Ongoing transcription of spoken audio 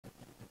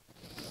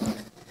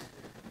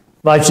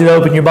I invite you to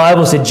open your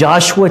Bibles to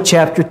Joshua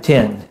chapter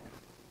 10.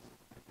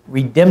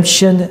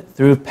 Redemption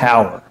through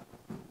power.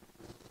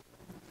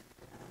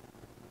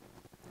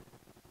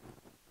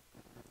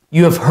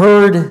 You have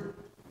heard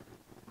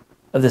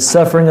of the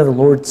suffering of the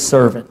Lord's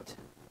servant,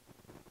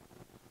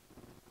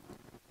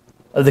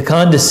 of the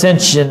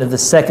condescension of the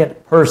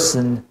second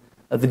person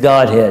of the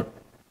Godhead.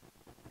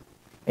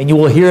 And you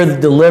will hear the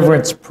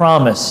deliverance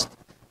promised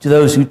to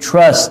those who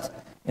trust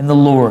in the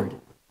Lord.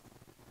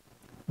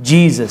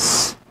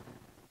 Jesus,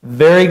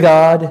 very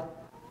God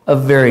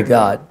of very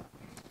God,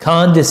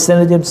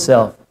 condescended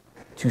himself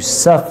to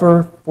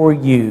suffer for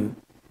you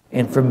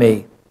and for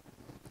me.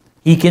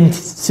 He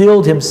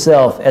concealed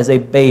himself as a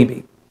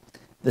baby,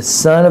 the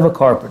son of a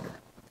carpenter.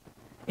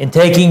 In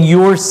taking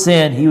your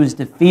sin, he was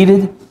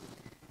defeated,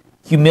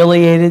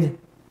 humiliated,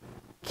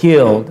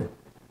 killed,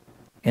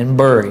 and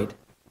buried.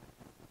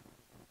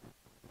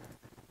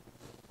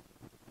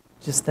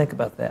 Just think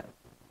about that.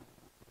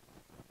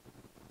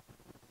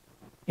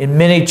 In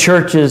many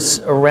churches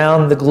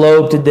around the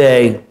globe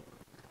today,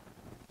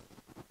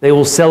 they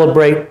will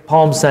celebrate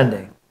Palm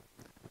Sunday,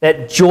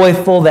 that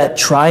joyful, that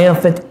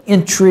triumphant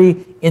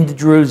entry into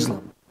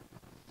Jerusalem,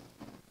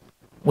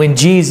 when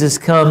Jesus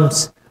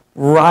comes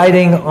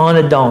riding on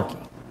a donkey,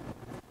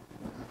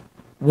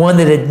 one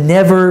that had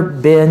never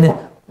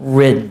been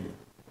ridden.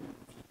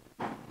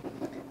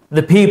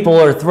 The people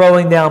are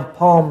throwing down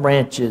palm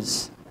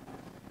branches,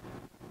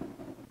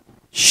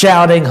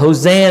 shouting,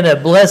 "Hosanna,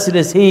 blessed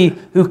is he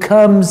who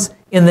comes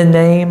in the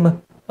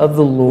name of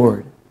the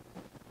Lord."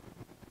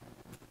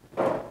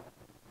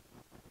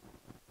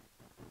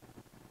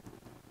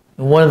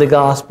 In one of the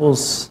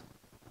Gospels,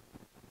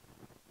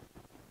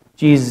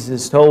 Jesus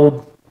is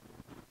told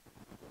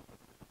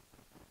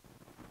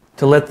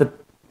to let the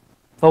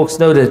folks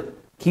know to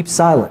keep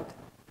silent.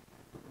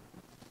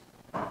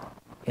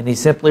 And he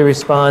simply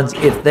responds,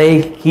 if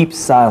they keep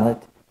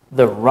silent,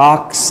 the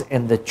rocks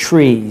and the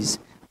trees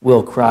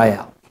will cry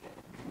out.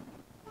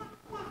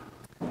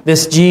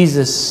 This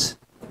Jesus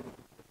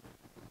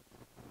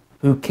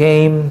who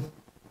came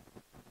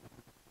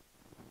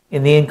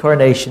in the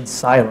incarnation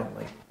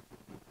silently,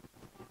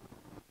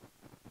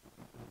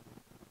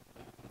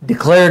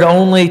 declared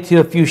only to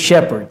a few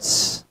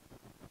shepherds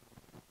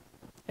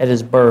at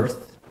his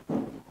birth.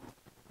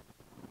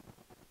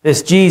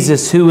 This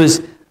Jesus who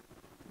was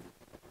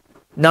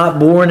not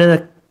born in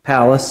a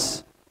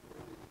palace,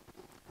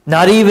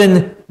 not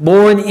even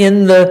born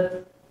in the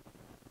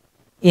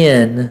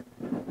inn,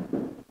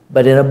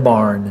 but in a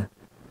barn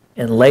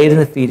and laid in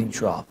a feeding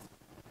trough,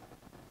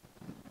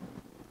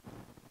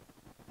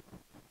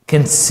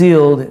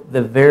 concealed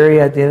the very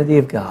identity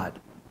of God.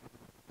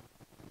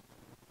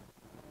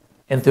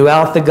 And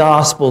throughout the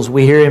Gospels,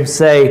 we hear him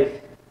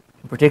say,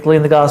 particularly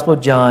in the Gospel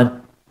of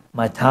John,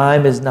 "My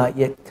time is not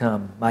yet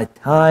come. My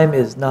time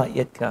is not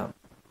yet come."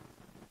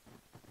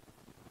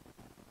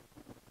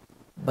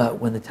 But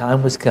when the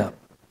time was come,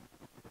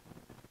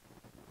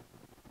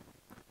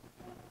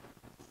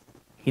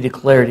 he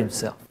declared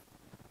himself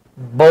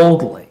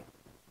boldly,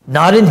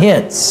 not in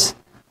hints,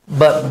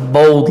 but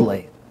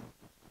boldly.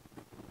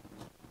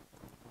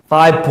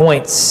 5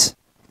 points.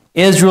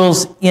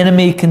 Israel's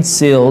enemy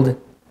concealed,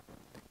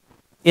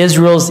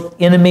 Israel's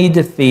enemy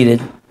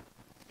defeated,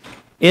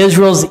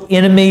 Israel's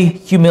enemy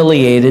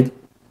humiliated,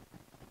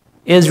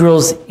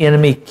 Israel's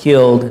enemy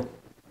killed,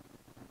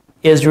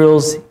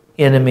 Israel's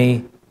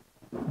enemy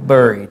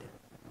buried.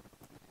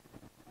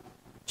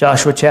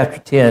 Joshua chapter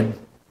 10,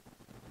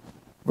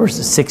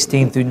 verses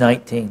 16 through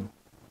 19.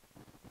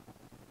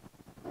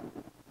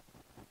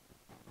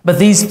 But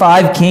these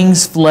 5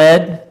 kings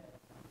fled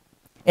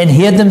and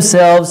hid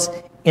themselves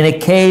in a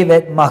cave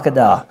at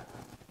Makkedah.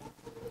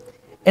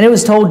 And it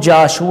was told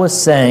Joshua,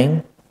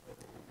 saying,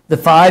 "The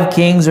 5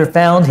 kings are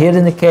found hid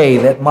in the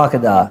cave at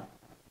Makkedah."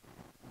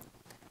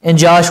 And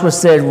Joshua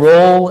said,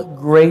 "Roll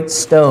great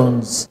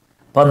stones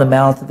upon the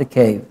mouth of the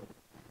cave,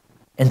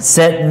 and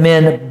set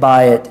men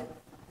by it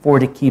for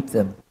to keep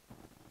them.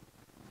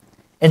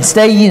 And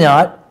stay ye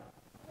not,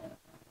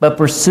 but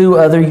pursue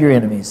other your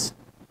enemies,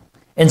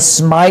 and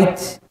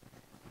smite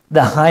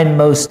the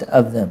hindmost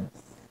of them.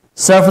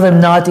 Suffer them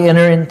not to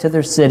enter into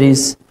their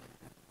cities,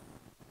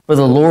 for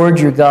the Lord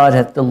your God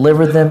hath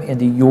delivered them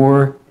into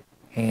your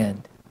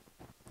hand."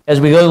 As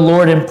we go to the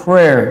Lord in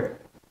prayer,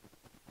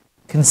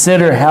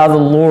 consider how the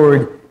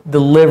Lord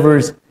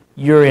delivers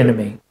your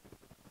enemy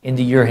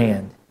into your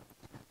hand.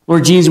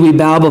 Lord Jesus, we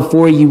bow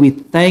before you. We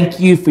thank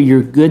you for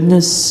your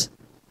goodness,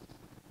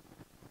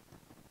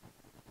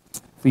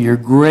 for your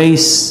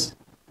grace,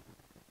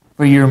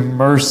 for your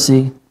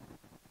mercy.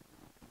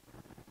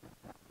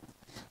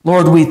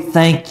 Lord, we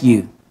thank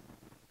you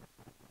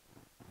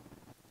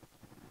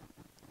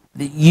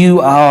that you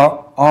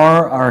are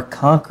our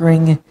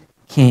conquering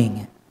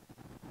King.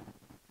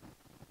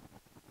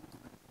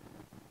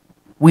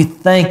 We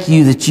thank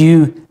you that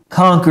you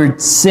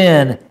conquered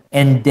sin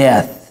and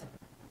death.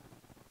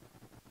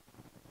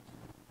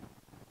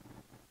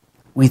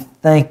 We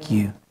thank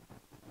you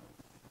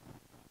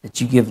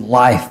that you give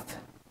life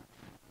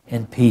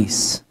and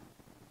peace.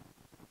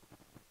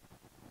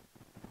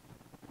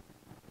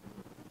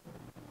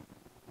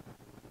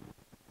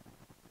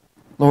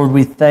 Lord,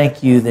 we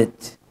thank you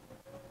that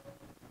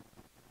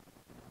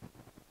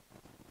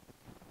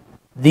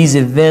these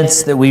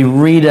events that we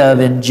read of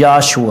in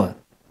Joshua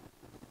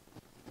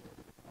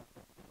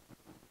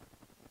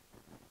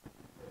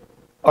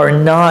are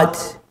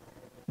not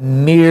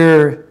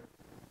mere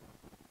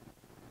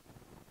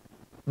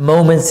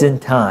moments in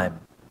time,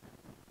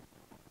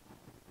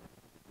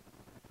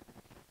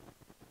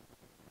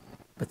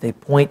 but they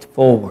point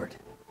forward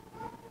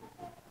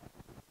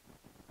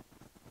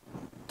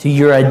to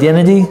your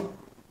identity,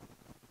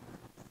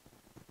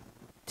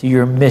 to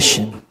your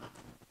mission,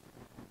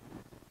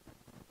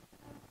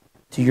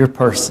 to your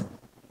person.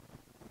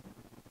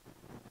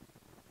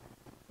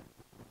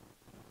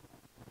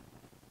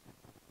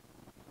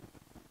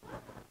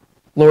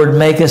 Lord,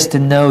 make us to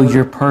know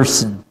your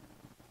person.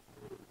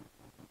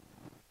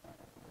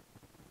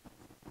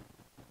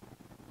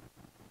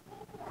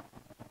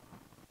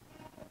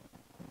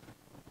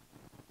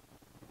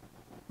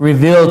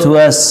 Reveal to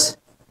us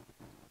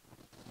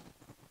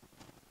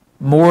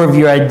more of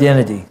your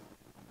identity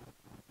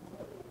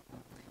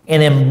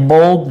and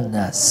embolden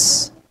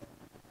us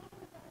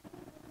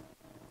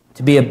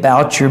to be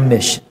about your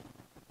mission.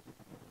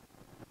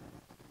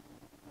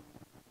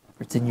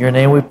 For it's in your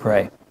name we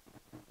pray.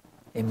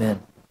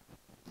 Amen.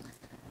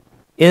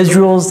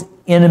 Israel's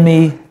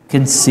enemy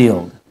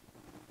concealed.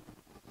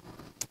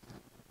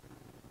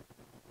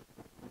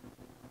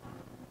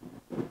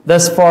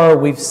 Thus far,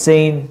 we've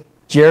seen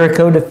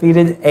Jericho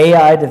defeated,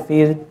 Ai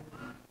defeated,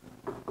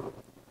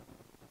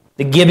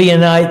 the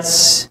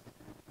Gibeonites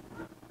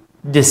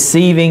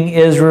deceiving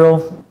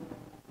Israel.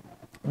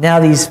 Now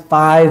these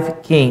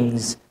 5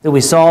 kings that we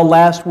saw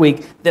last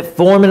week that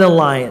form an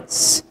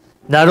alliance,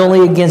 not only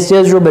against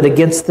Israel, but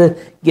against the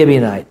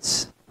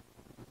Gibeonites.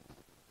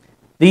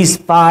 These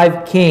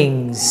 5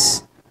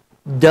 kings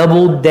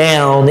doubled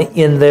down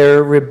in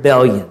their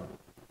rebellion.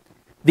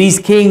 These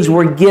kings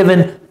were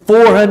given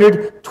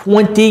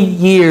 420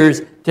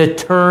 years to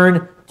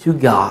turn to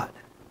God.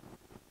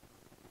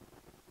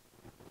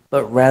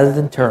 But rather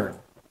than turn,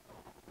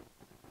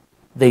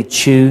 they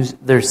choose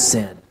their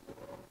sin.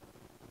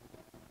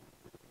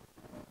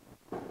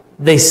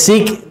 They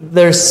seek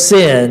their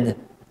sin.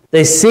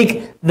 They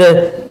seek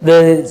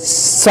the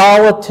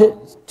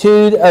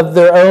solitude of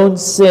their own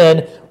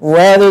sin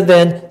rather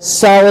than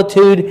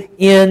solitude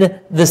in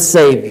the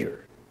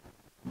Savior.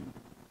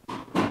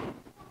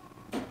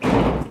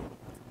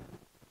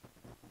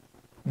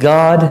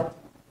 God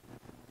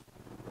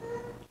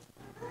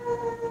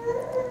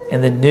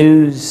and the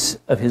news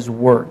of His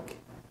work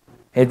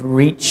had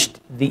reached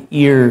the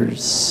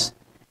ears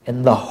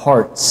and the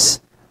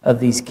hearts of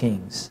these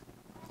kings.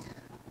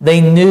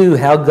 They knew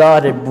how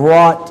God had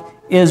brought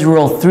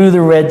Israel through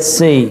the Red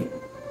Sea.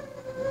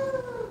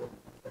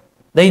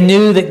 They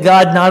knew that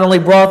God not only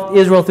brought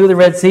Israel through the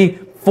Red Sea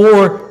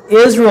for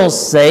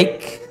Israel's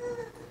sake,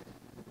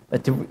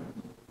 but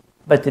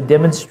to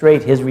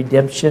demonstrate His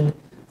redemption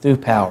through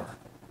power.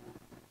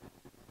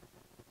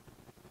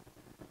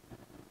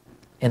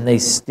 And they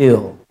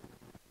still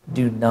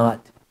do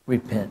not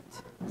repent.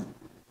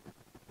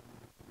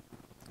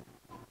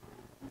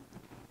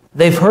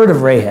 They've heard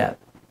of Rahab.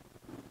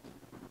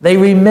 They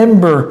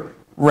remember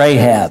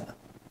Rahab.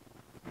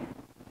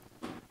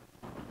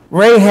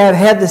 Rahab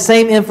had the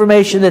same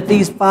information that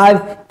these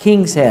 5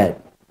 kings had.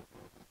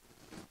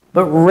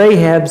 But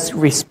Rahab's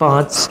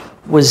response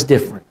was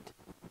different.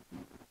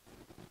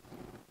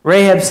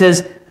 Rahab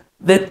says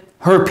that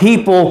her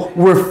people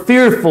were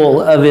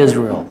fearful of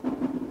Israel.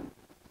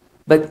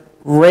 But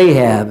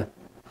Rahab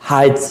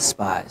hides the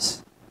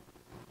spies.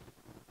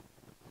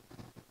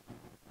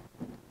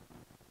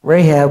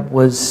 Rahab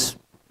was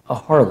a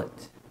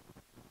harlot,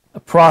 a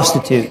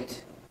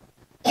prostitute,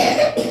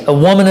 a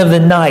woman of the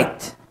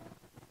night.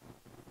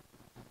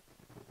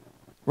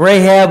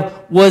 Rahab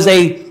was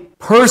a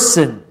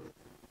person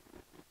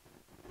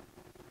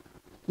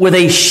with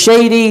a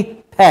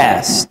shady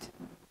past.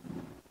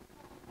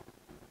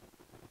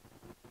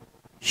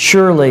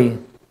 Surely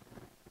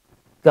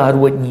God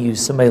wouldn't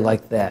use somebody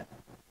like that.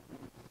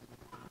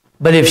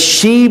 But if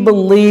she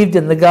believed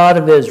in the God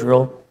of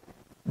Israel,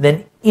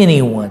 then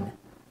anyone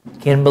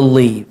can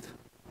believe.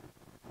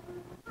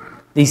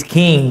 These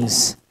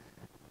kings,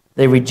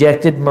 they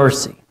rejected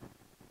mercy,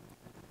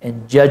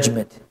 and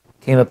judgment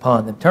came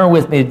upon them. Turn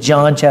with me to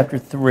John chapter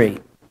 3.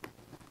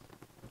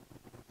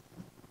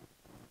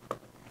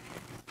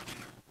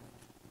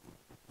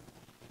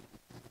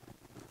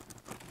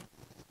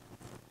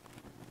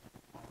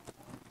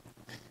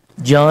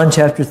 John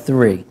chapter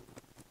 3.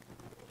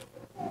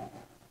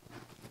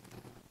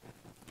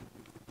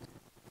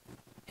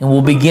 And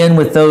we'll begin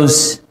with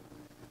those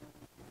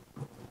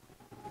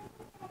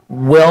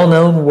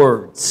well-known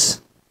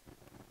words.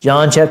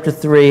 John chapter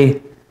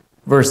 3,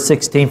 verse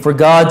 16. For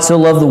God so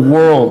loved the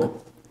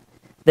world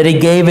that He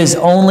gave His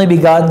only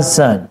begotten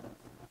Son,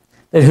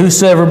 that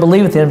whosoever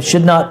believeth Him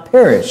should not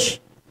perish,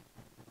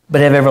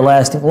 but have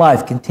everlasting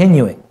life.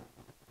 Continuing.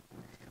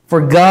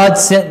 For God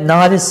sent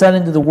not His Son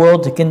into the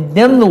world to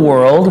condemn the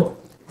world,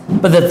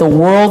 but that the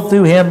world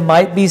through Him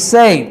might be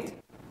saved.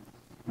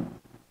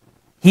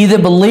 He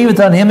that believeth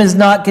on him is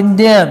not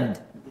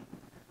condemned.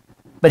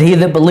 But he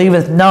that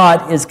believeth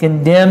not is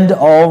condemned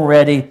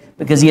already,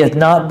 because he hath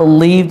not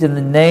believed in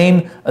the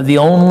name of the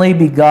only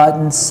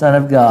begotten Son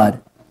of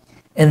God.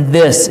 And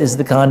this is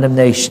the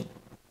condemnation,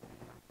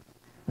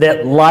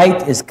 that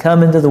light is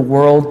come into the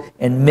world,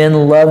 and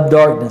men love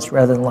darkness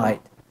rather than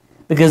light,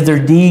 because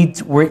their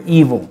deeds were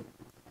evil.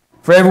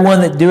 For everyone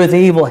that doeth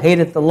evil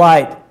hateth the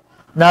light,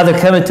 neither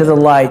cometh to the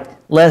light,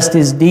 lest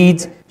his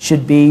deeds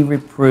should be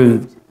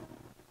reproved.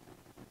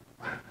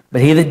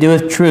 But he that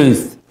doeth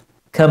truth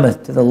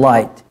cometh to the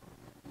light,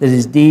 that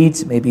his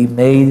deeds may be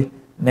made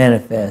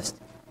manifest,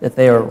 that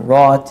they are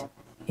wrought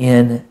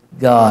in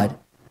God.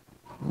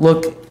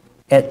 Look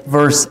at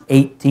verse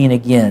 18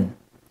 again.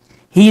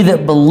 He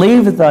that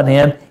believeth on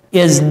him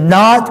is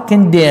not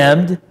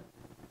condemned,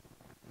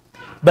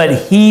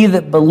 but he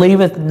that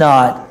believeth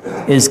not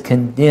is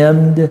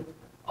condemned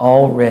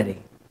already.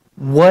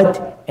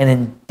 What an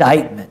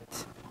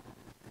indictment.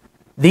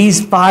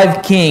 These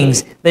 5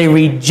 kings, they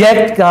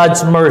reject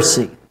God's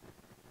mercy,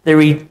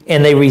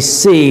 and they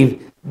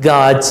receive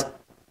God's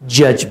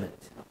judgment.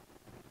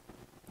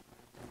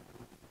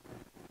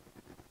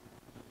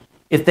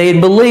 If they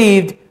had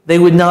believed, they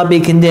would not be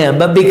condemned.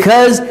 But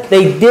because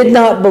they did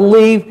not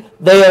believe,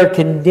 they are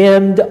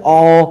condemned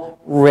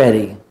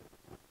already.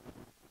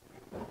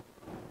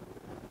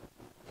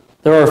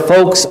 There are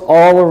folks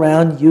all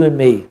around you and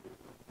me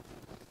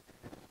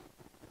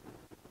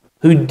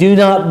who do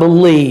not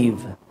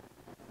believe.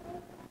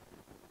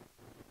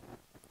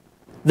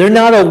 They're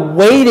not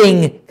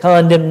awaiting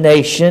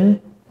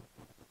condemnation.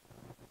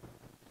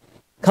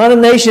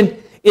 Condemnation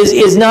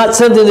is not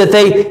something that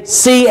they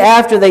see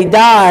after they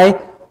die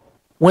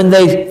when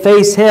they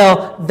face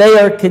hell. They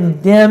are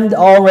condemned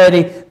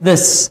already. The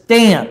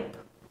stamp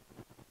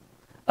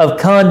of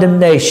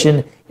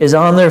condemnation is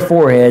on their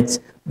foreheads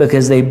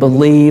because they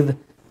believe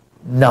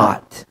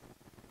not.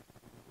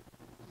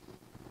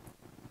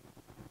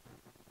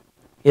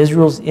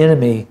 Israel's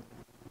enemy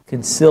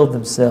concealed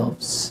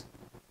themselves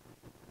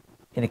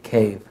in a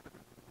cave,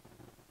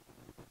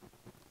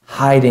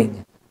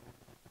 hiding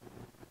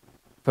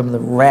from the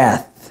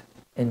wrath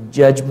and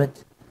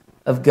judgment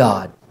of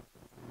God.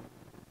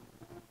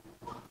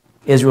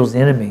 Israel's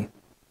enemy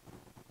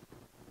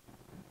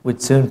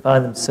would soon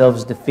find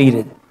themselves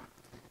defeated.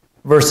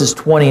 Verses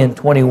 20 and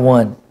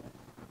 21.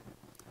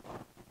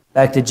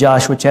 Back to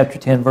Joshua chapter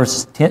 10,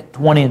 verses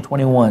 20 and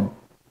 21.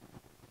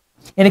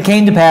 And it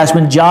came to pass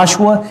when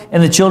Joshua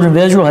and the children of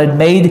Israel had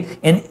made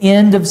an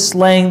end of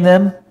slaying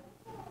them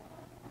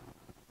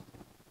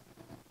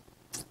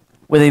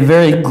with a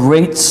very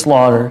great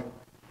slaughter,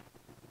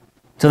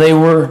 till they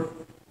were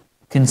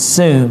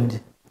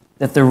consumed,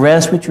 that the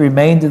rest which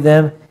remained to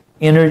them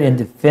entered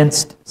into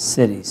fenced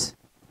cities.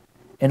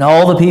 And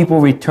all the people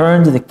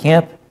returned to the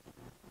camp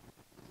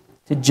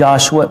to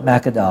Joshua at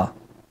Makkedah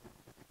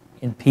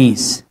in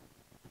peace.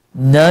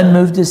 None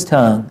moved his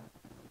tongue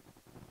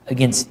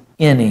against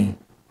any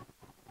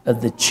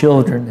of the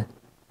children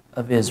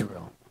of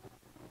Israel.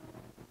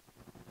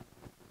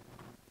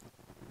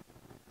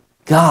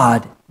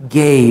 God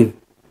gave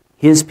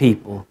his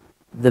people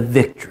the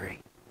victory.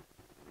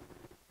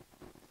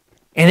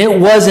 And it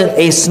wasn't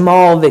a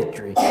small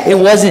victory. It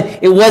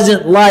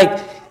wasn't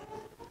like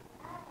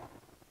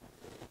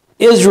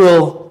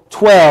Israel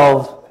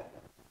 12,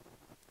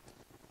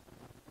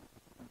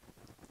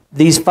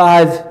 these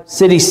 5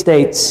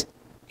 city-states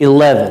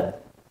 11.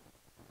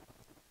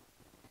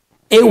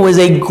 It was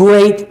a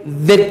great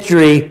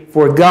victory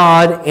for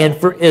God and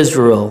for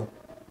Israel.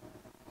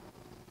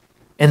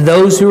 And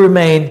those who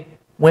remained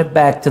went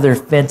back to their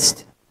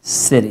fenced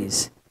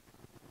cities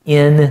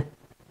in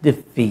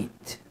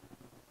defeat.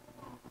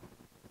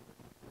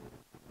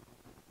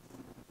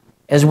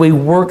 As we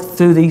work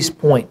through these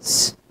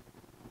points,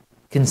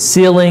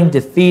 concealing,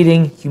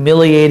 defeating,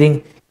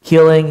 humiliating,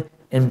 killing,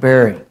 and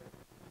burying,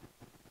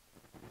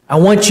 I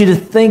want you to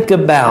think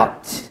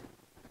about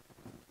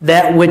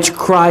that which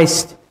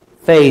Christ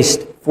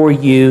faced for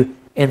you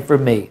and for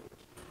me.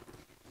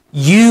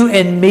 You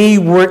and me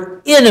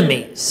were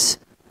enemies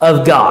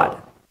of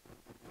God.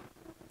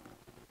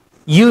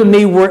 You and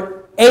me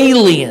were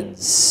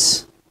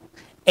aliens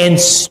and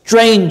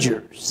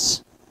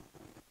strangers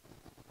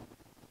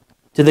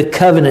to the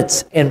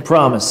covenants and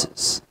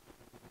promises.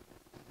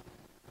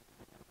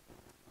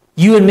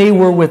 You and me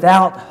were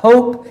without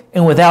hope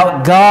and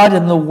without God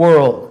in the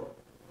world.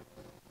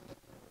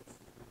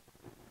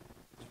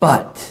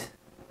 But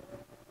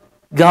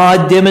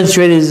God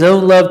demonstrated his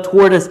own love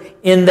toward us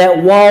in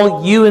that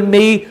while you and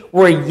me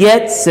were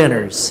yet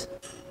sinners,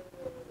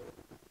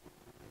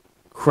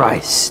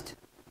 Christ,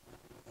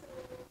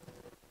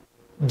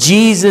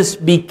 Jesus,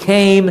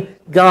 became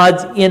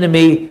God's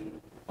enemy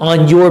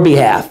on your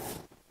behalf.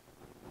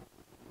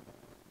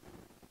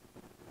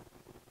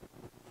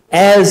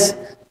 As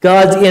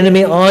God's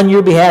enemy on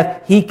your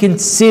behalf, he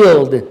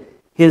concealed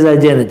his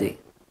identity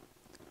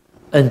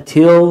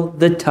until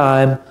the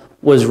time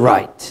was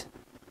right.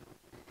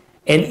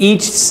 And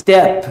each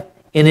step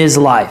in his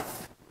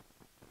life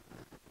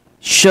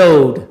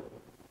showed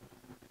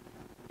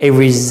a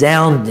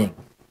resounding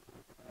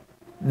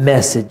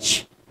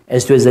message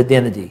as to his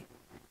identity,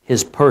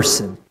 his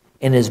person,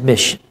 and his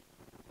mission.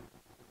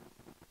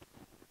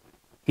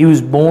 He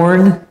was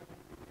born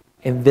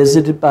and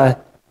visited by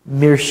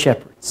mere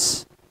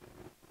shepherds.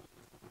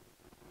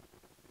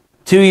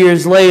 2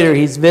 years later,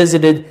 he's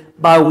visited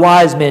by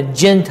wise men,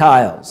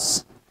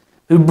 Gentiles,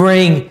 who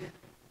bring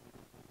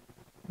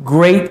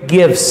great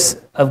gifts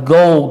of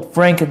gold,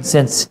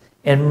 frankincense,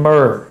 and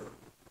myrrh.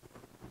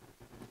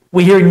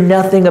 We hear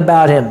nothing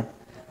about him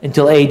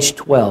until age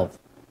 12.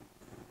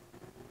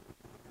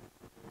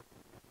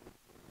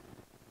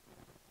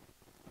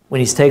 When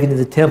he's taken to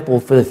the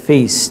temple for the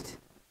feast,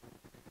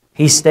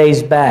 he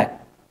stays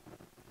back.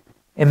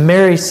 And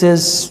Mary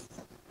says,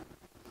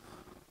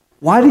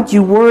 "Why did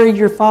you worry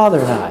your father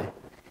and I?"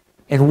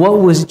 And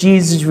what was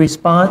Jesus'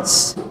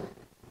 response?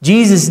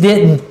 Jesus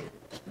didn't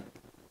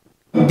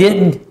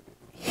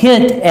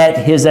hint at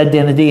his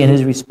identity in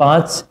his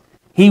response.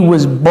 He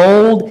was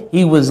bold.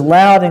 He was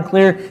loud and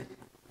clear.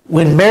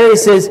 When Mary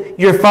says,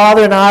 "Your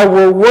father and I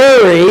were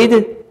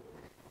worried,"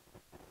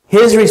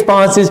 his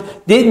response is,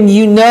 "Didn't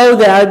you know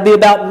that I'd be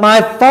about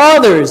my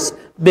Father's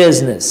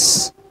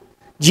business?"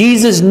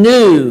 Jesus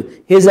knew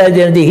his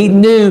identity. He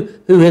knew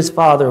who his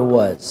Father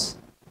was.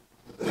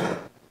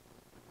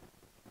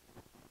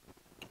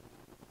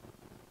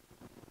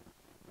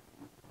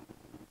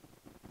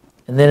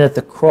 And then at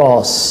the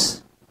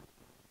cross,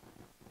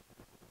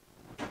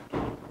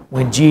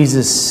 when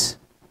Jesus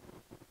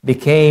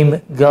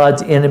became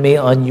God's enemy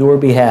on your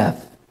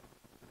behalf,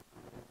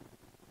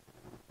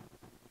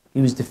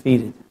 he was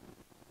defeated.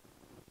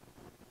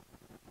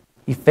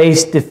 He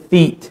faced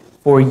defeat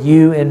for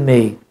you and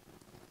me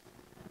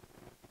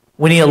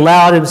when he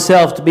allowed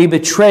himself to be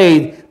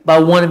betrayed by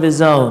one of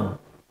his own,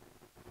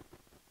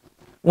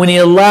 when he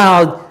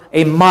allowed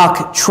a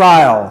mock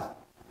trial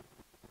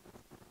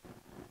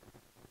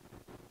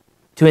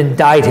to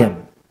indict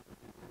him,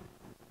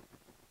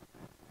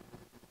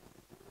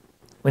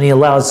 when he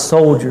allowed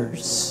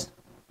soldiers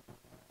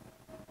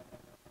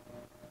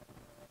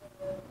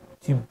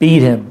to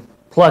beat him,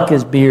 pluck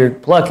his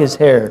beard, pluck his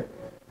hair,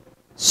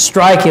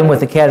 strike him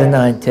with a cat of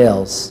nine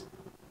tails,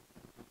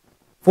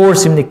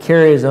 force him to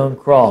carry his own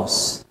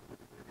cross,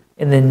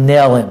 and then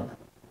nail him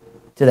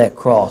to that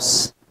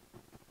cross.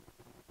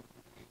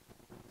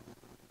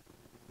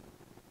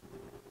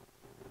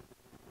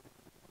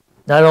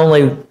 Not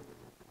only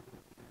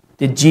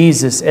did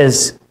Jesus,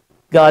 as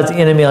God's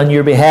enemy on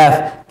your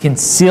behalf,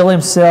 conceal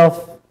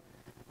himself,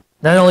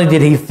 not only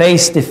did he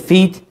face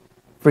defeat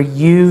for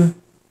you,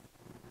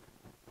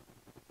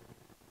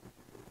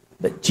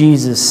 but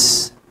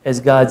Jesus, as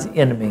God's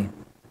enemy,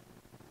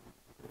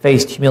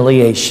 faced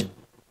humiliation.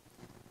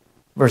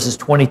 Verses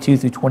 22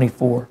 through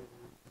 24.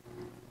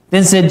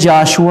 Then said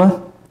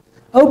Joshua,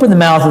 "Open the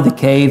mouth of the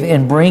cave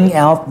and bring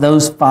out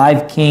those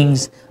 5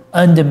 kings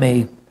unto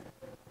me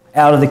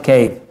out of the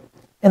cave."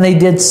 And they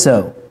did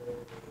so,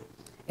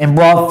 and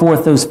brought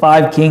forth those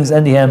 5 kings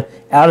unto him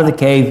out of the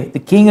cave, the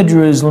king of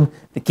Jerusalem,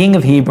 the king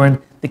of Hebron,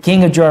 the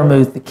king of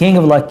Jarmuth, the king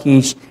of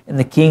Lachish, and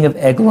the king of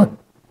Eglon.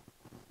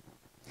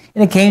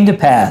 And it came to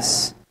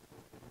pass,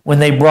 when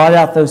they brought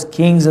out those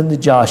kings unto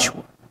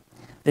Joshua,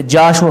 that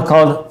Joshua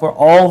called for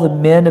all the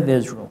men of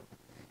Israel,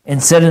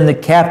 and said unto the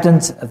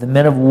captains of the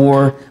men of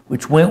war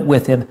which went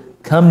with him,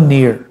 "Come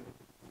near.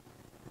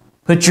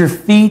 Put your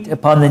feet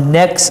upon the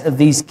necks of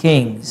these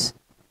kings."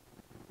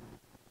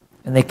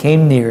 And they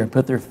came near and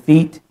put their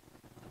feet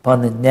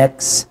upon the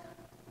necks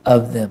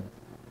of them.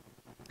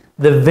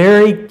 The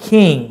very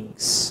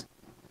kings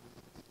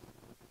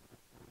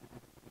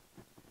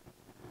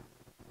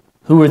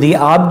who were the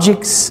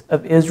objects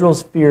of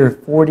Israel's fear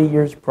 40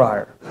 years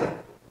prior,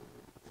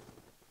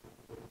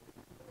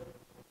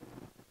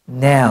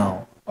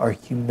 now are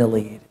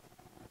humiliated.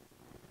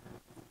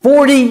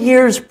 40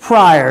 years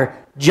prior,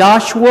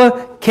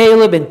 Joshua,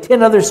 Caleb, and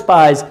 10 other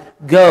spies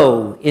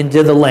go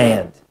into the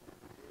land.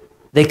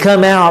 They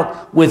come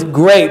out with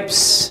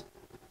grapes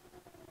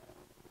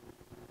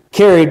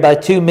carried by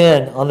 2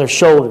 men on their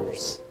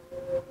shoulders.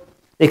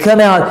 They come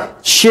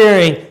out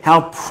sharing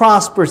how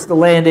prosperous the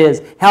land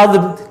is, how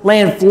the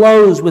land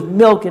flows with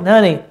milk and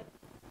honey.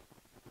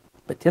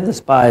 But 10 of the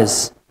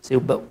spies say,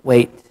 "But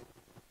wait,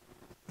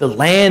 the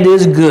land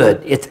is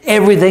good. It's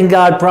everything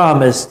God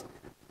promised,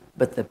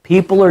 but the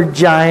people are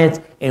giants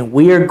and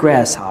we are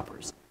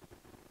grasshoppers."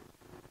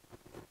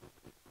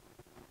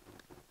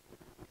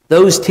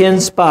 Those 10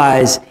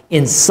 spies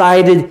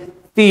incited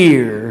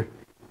fear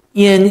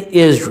in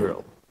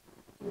Israel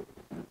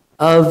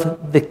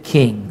of the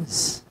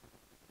kings,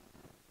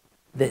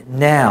 that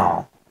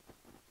now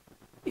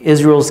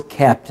Israel's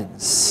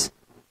captains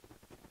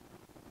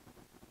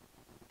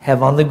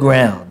have on the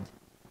ground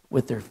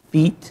with their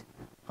feet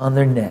on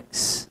their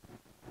necks.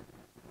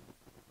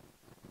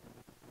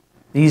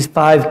 These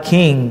 5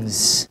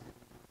 kings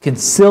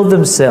concealed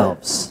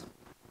themselves.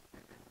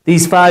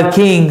 These 5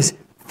 kings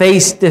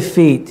faced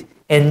defeat.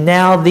 And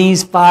now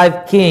these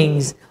 5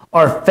 kings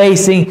are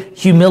facing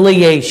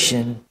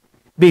humiliation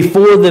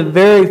before the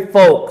very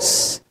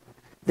folks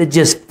that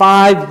just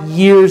 5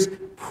 years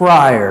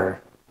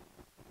prior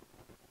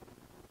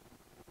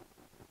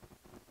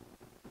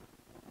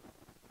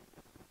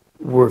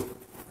were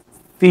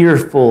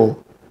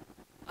fearful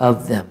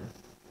of them.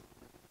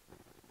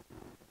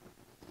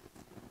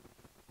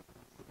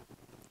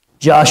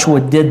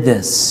 Joshua did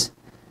this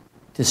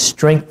to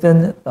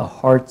strengthen the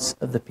hearts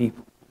of the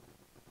people.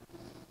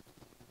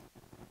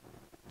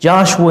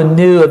 Joshua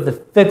knew of the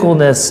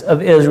fickleness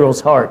of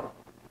Israel's heart.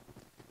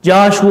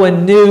 Joshua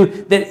knew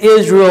that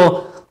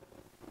Israel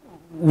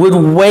would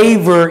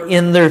waver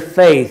in their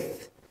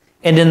faith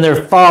and in their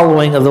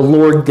following of the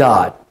Lord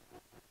God.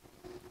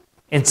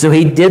 And so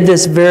he did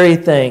this very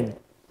thing,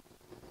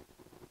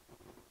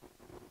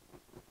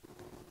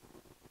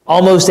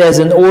 almost as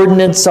an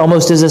ordinance,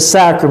 almost as a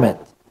sacrament,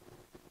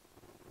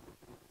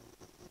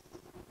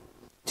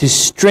 to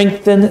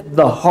strengthen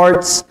the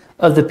hearts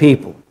of the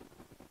people.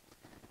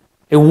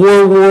 A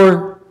World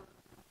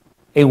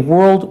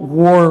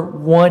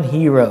War I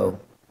hero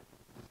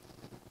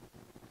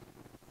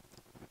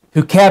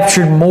who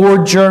captured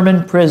more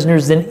German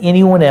prisoners than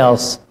anyone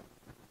else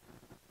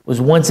was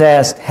once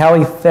asked how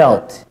he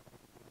felt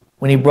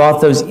when he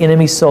brought those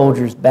enemy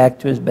soldiers back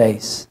to his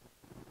base.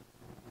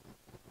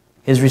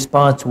 His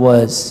response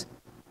was,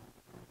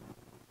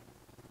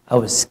 "I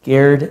was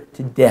scared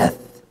to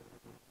death."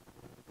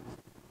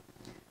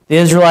 The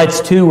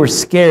Israelites too were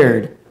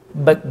scared,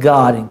 but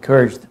God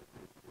encouraged them.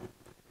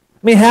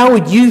 I mean, how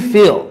would you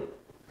feel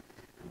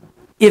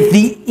if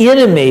the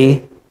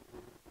enemy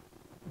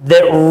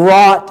that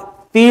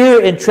wrought fear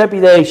and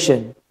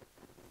trepidation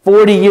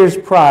 40 years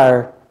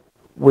prior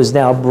was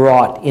now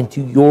brought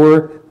into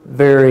your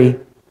very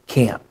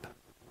camp?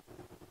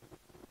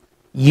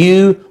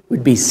 You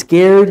would be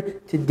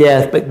scared to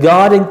death, but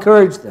God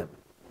encouraged them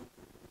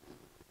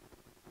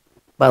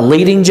by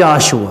leading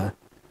Joshua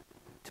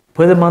to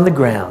put them on the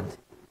ground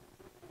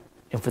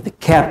and for the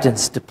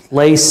captains to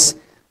place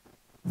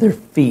their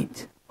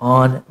feet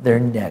on their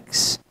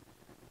necks.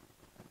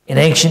 In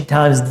ancient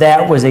times,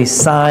 that was a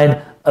sign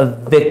of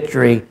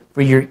victory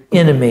for your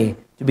enemy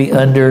to be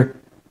under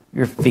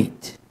your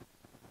feet.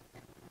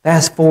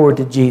 Fast forward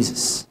to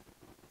Jesus.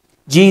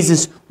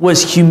 Jesus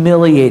was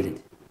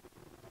humiliated.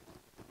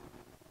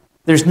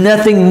 There's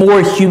nothing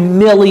more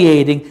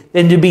humiliating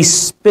than to be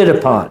spit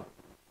upon.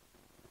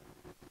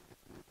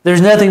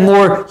 There's nothing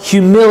more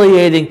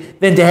humiliating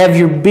than to have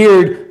your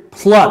beard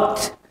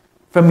plucked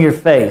from your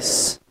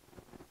face.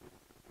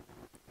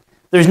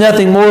 There's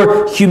nothing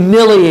more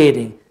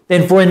humiliating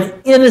than for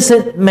an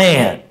innocent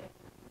man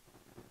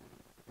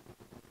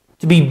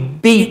to be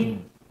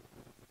beaten.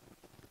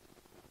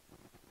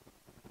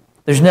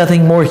 There's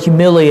nothing more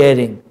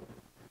humiliating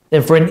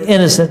than for an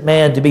innocent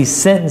man to be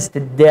sentenced to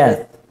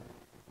death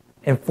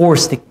and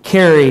forced to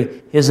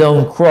carry his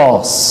own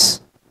cross.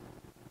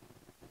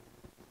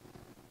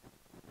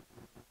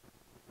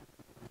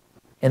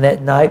 And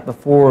that night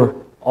before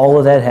all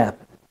of that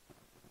happened,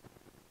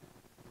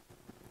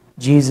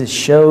 Jesus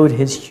showed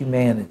his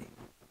humanity,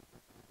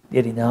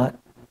 did he not?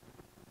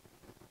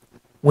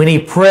 When he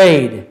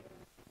prayed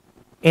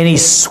and he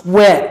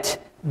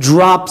sweat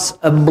drops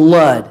of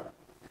blood,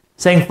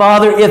 saying,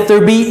 "Father, if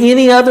there be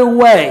any other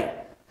way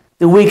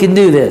that we can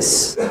do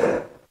this,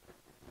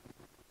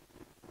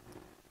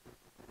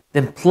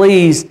 then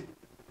please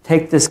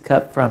take this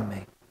cup from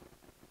me.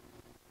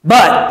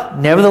 But,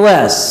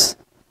 nevertheless,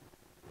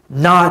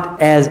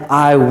 not as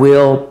I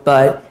will,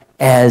 but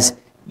as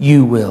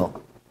you will."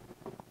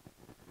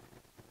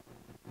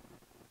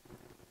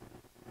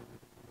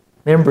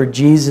 Remember,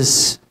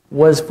 Jesus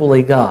was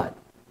fully God,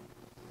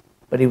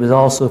 but he was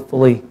also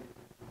fully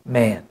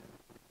man.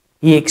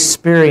 He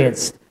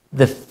experienced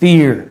the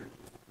fear.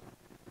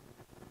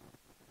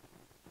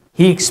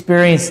 He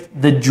experienced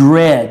the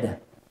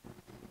dread.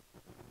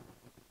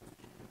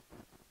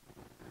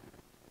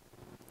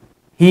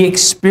 He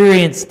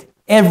experienced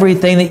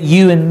everything that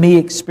you and me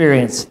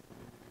experienced.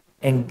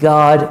 And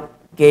God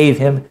gave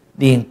him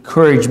the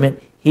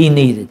encouragement he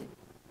needed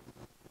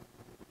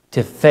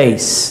to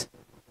face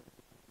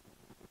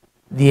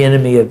the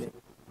enemy of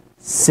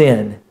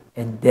sin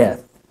and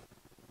death.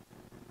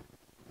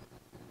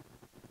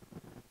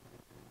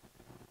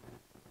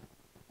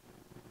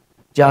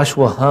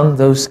 Joshua hung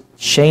those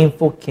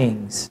shameful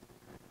kings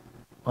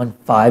on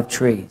 5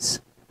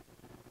 trees.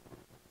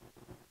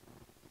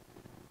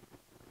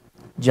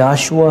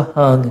 Joshua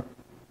hung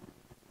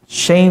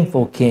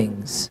shameful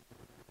kings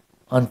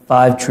on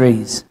 5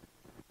 trees.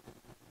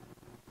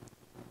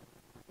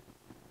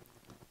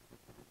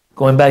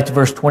 Going back to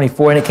verse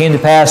 24, "And it came to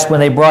pass when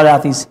they brought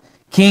out these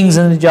kings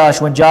unto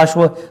Joshua, and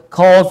Joshua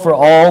called for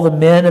all the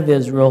men of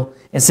Israel,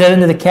 and said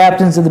unto the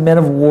captains of the men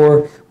of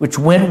war which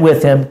went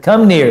with him,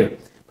 Come near,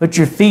 put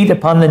your feet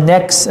upon the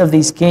necks of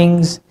these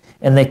kings.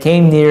 And they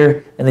came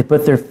near, and they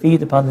put their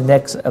feet upon the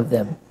necks of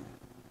them.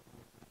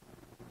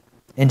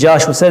 And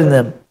Joshua said to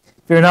them,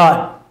 Fear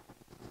not,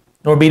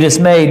 nor be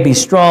dismayed, be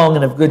strong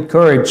and of good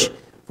courage,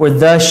 for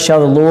thus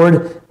shall the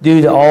Lord do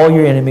to all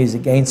your enemies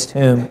against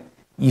whom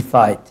ye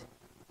fight.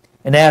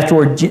 And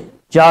afterward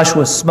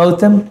Joshua smote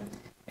them,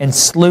 and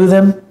slew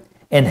them,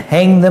 and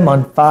hanged them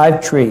on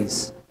 5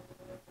 trees.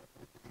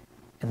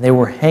 and they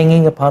were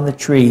hanging upon the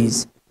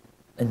trees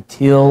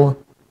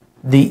until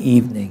the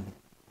evening.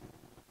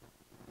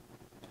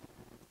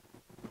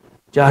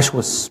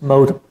 Joshua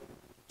smote them,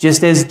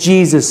 just as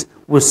Jesus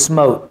was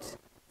smote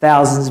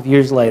thousands of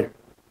years later.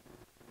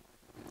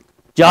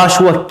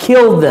 Joshua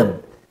killed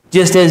them,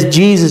 just as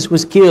Jesus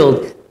was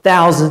killed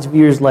thousands of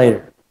years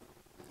later.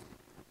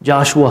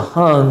 Joshua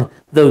hung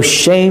those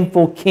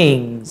shameful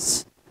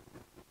kings,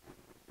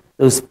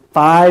 those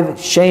 5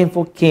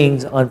 shameful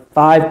kings, on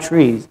 5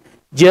 trees,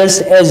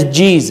 just as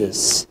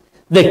Jesus,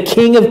 the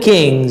King of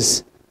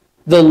Kings,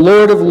 the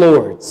Lord of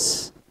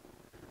Lords,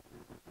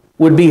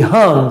 would be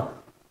hung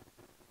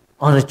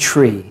on a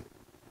tree,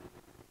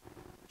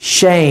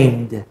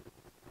 shamed,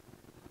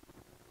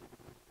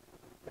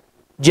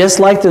 just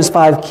like those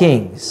 5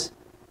 kings,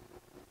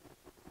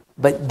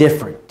 but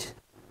different.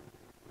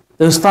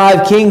 Those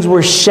 5 kings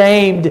were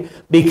shamed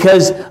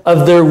because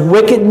of their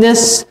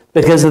wickedness,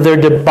 because of their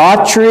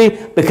debauchery,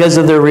 because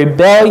of their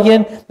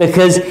rebellion,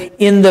 because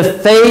in the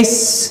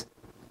face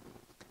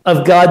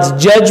of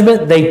God's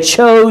judgment, they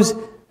chose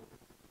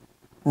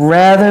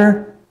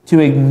rather to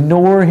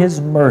ignore His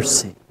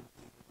mercy.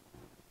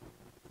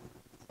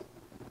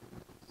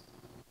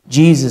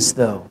 Jesus,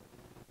 though,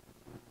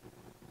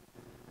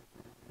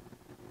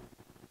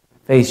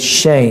 faced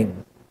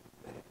shame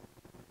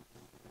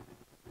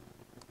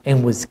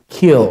and was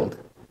killed,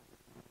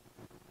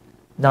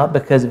 not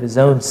because of His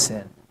own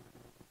sin,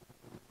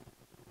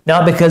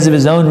 not because of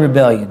His own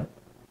rebellion,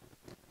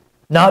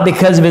 not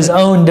because of His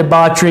own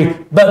debauchery,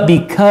 but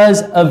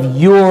because of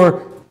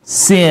your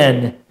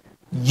sin,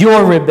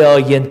 your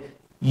rebellion,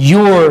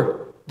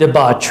 your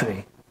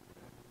debauchery.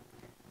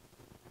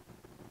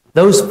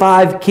 Those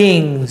 5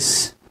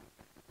 kings,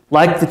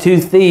 like the 2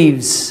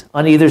 thieves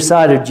on either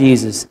side of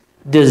Jesus,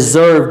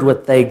 deserved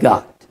what they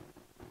got.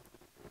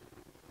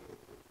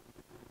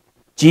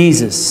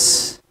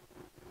 Jesus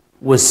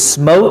was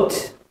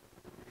smote.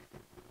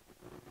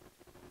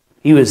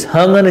 He was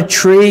hung on a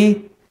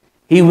tree.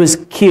 He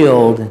was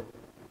killed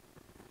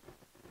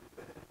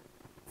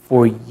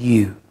for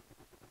you.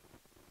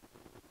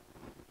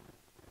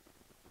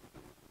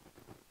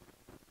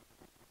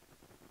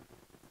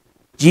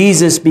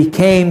 Jesus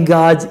became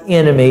God's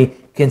enemy,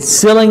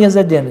 concealing His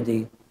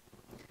identity,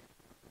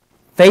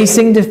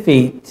 facing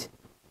defeat,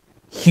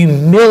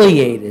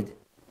 humiliated,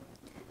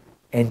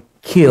 and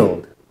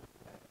killed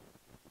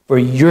for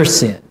your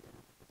sin,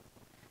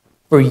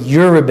 for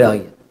your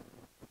rebellion,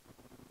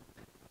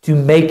 to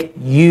make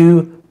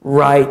you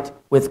right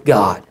with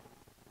God.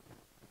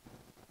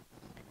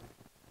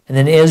 And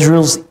then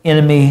Israel's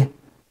enemy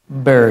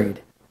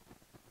buried.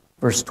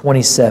 Verse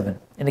 27.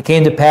 And it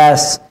came to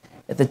pass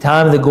at the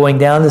time of the going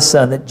down of the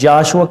sun that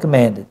Joshua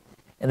commanded,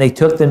 and they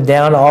took them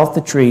down off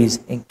the trees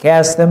and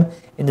cast them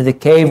into the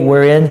cave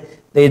wherein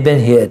they had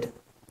been hid,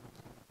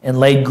 and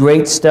laid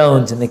great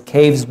stones in the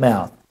cave's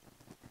mouth,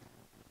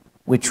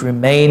 which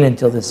remain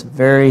until this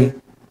very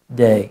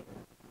day.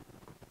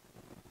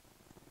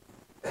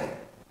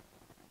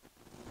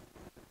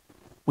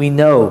 We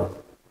know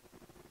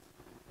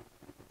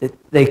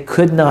that they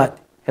could not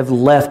have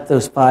left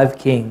those 5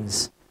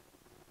 kings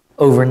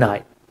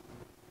overnight.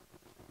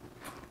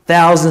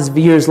 Thousands of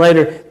years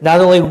later,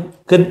 not only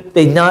could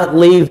they not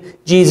leave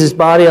Jesus'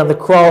 body on the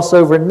cross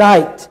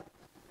overnight,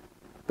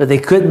 but they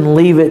couldn't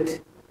leave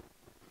it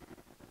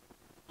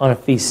on a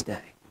feast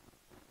day.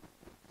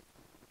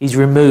 He's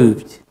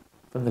removed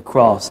from the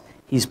cross.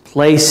 He's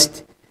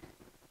placed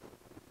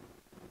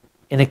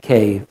in a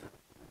cave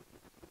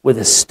with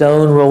a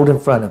stone rolled in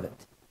front of it.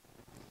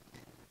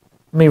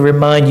 Let me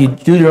remind you,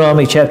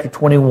 Deuteronomy chapter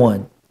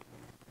 21.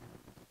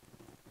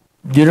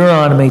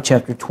 Deuteronomy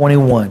chapter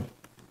 21.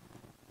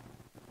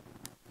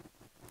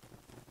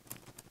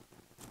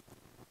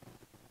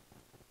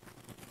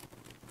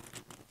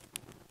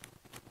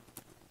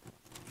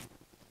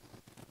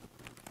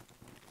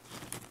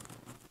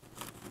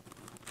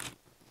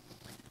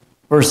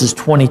 Verses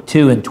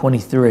 22 and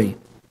 23.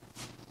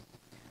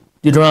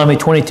 Deuteronomy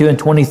 22 and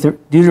 23.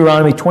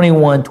 Deuteronomy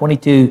 21,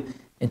 22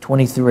 and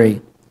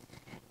 23.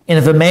 And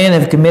if a man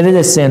have committed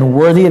a sin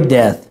worthy of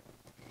death,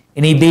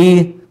 and he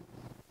be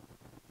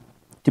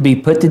to be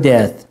put to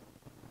death,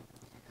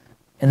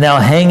 and thou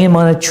hang him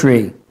on a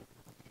tree,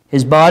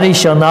 his body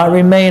shall not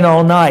remain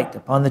all night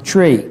upon the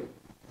tree,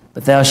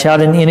 but thou shalt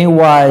in any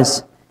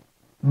wise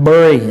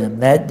bury him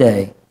that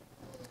day.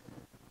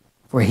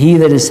 For he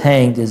that is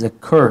hanged is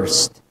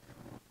accursed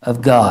of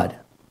God,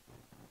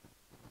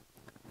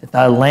 that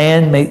thy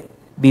land may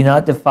be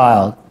not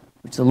defiled,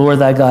 which the Lord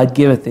thy God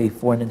giveth thee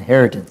for an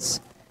inheritance.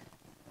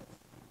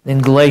 Then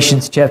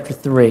Galatians chapter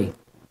 3.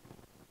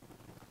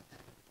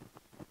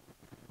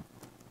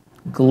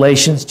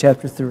 Galatians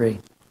chapter 3.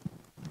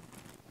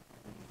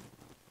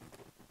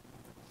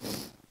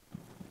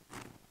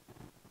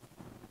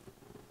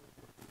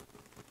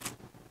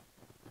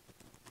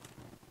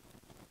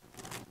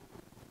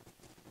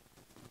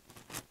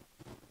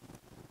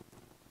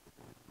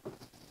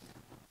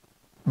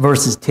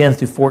 Verses 10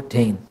 through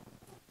 14.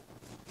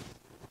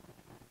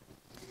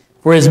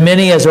 For as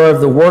many as are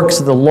of the works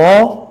of the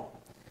law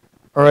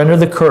are under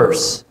the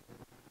curse.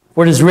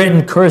 For it is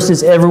written, cursed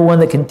is everyone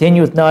that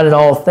continueth not in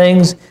all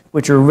things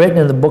which are written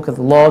in the book of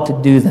the law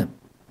to do them.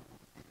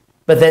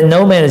 But that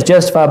no man is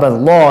justified by the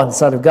law in the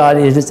sight of God,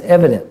 it is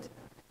evident.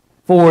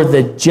 For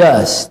the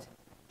just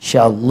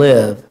shall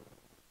live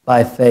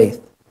by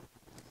faith.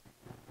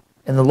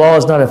 And the law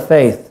is not of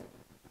faith,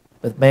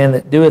 but the man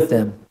that doeth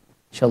them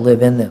shall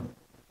live in them.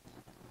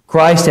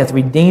 Christ hath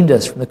redeemed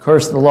us from the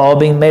curse of the law,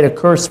 being made a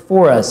curse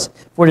for us.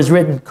 For it is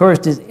written,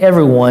 cursed is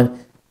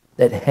everyone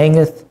that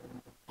hangeth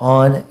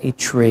on a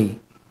tree,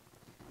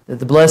 that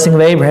the blessing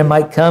of Abraham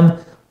might come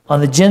on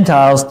the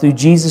Gentiles through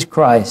Jesus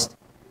Christ,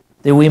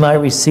 that we might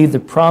receive the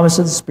promise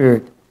of the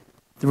Spirit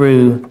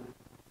through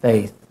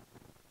faith.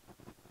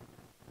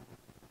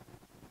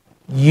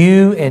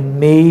 You and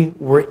me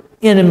were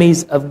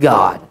enemies of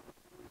God,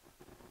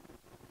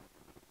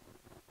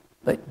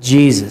 but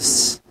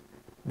Jesus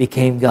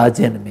became God's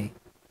enemy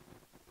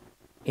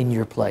in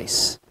your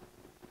place.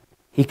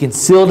 He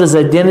concealed his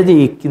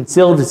identity, he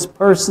concealed his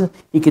person,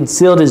 he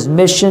concealed his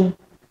mission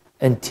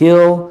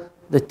until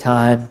the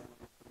time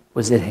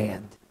was at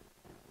hand.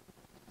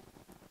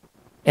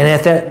 And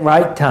at that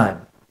right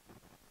time,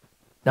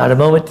 not a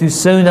moment too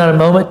soon, not a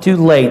moment too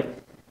late,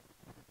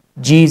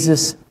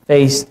 Jesus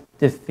faced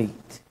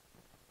defeat.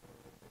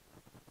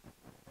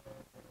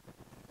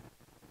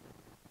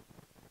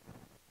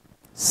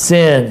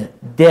 Sin,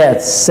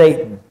 death,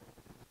 Satan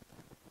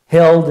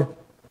held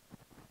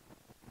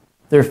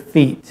their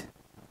feet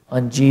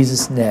on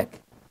Jesus'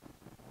 neck,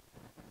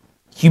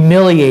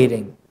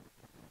 humiliating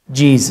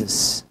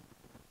Jesus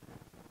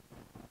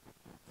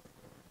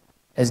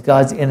as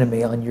God's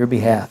enemy on your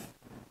behalf,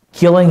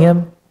 killing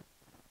him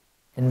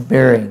and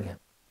burying him.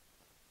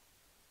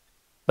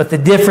 But the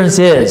difference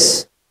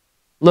is,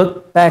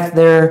 look back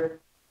there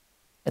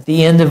at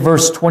the end of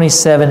verse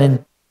 27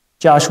 in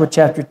Joshua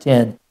chapter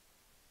 10.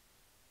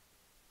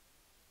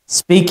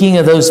 Speaking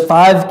of those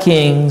 5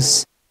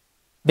 kings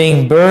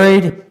being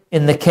buried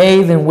in the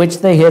cave in which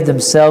they hid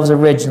themselves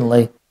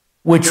originally,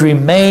 which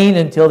remain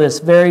until this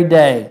very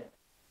day.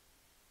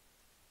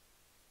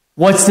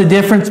 What's the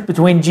difference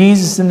between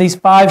Jesus and these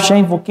 5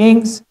 shameful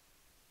kings?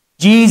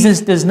 Jesus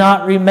does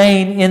not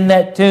remain in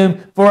that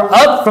tomb, for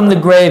up from the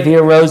grave he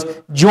arose,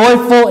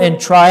 joyful and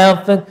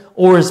triumphant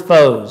o'er his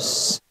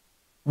foes.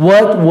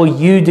 What will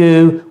you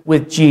do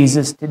with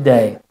Jesus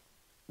today?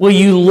 Will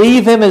you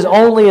leave him as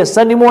only a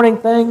Sunday morning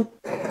thing?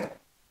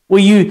 Will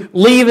you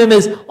leave him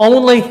as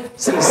only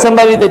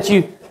somebody that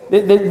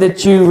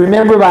you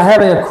remember by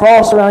having a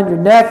cross around your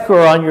neck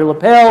or on your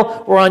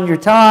lapel or on your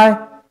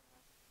tie?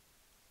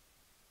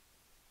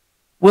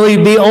 Will he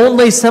be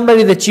only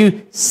somebody that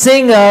you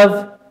sing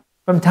of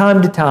from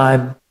time to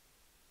time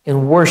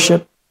in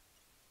worship,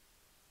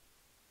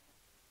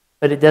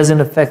 but it doesn't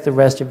affect the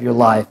rest of your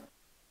life?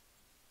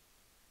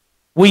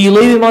 Will you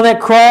leave him on that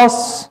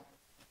cross?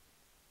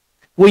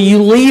 Will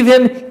you leave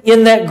him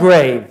in that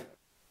grave?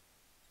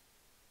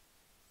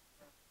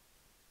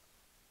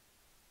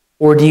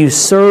 Or do you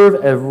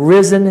serve a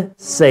risen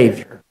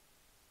Savior?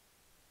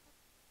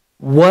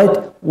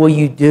 What will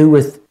you do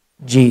with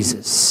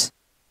Jesus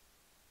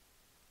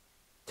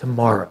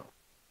tomorrow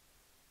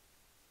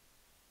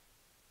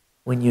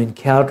when you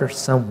encounter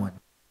someone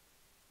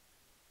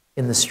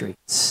in the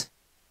streets?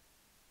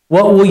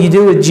 What will you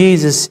do with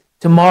Jesus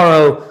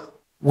tomorrow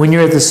when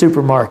you're at the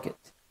supermarket?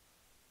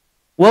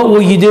 What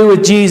will you do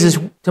with Jesus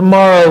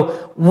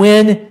tomorrow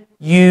when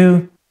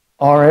you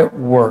are at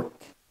work?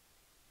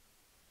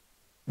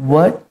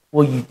 What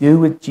will you do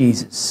with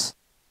Jesus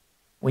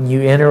when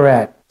you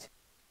interact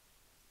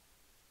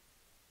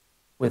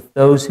with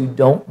those who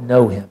don't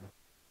know him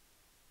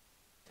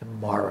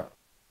tomorrow?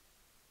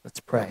 Let's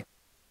pray.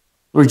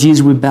 Lord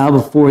Jesus, we bow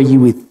before you.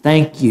 We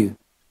thank you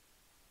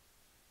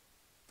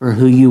for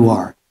who you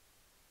are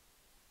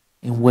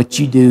and what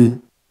you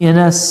do in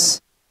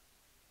us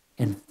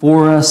and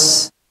for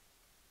us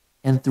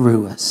and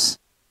through us.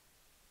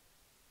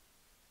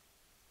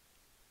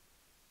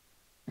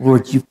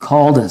 Lord, you've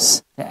called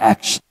us to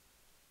action.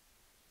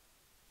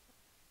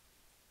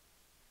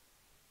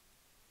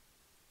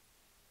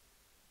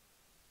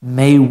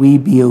 May we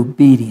be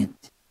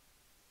obedient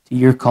to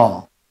your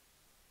call.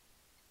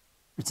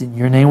 It's in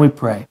your name we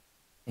pray.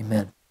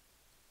 Amen.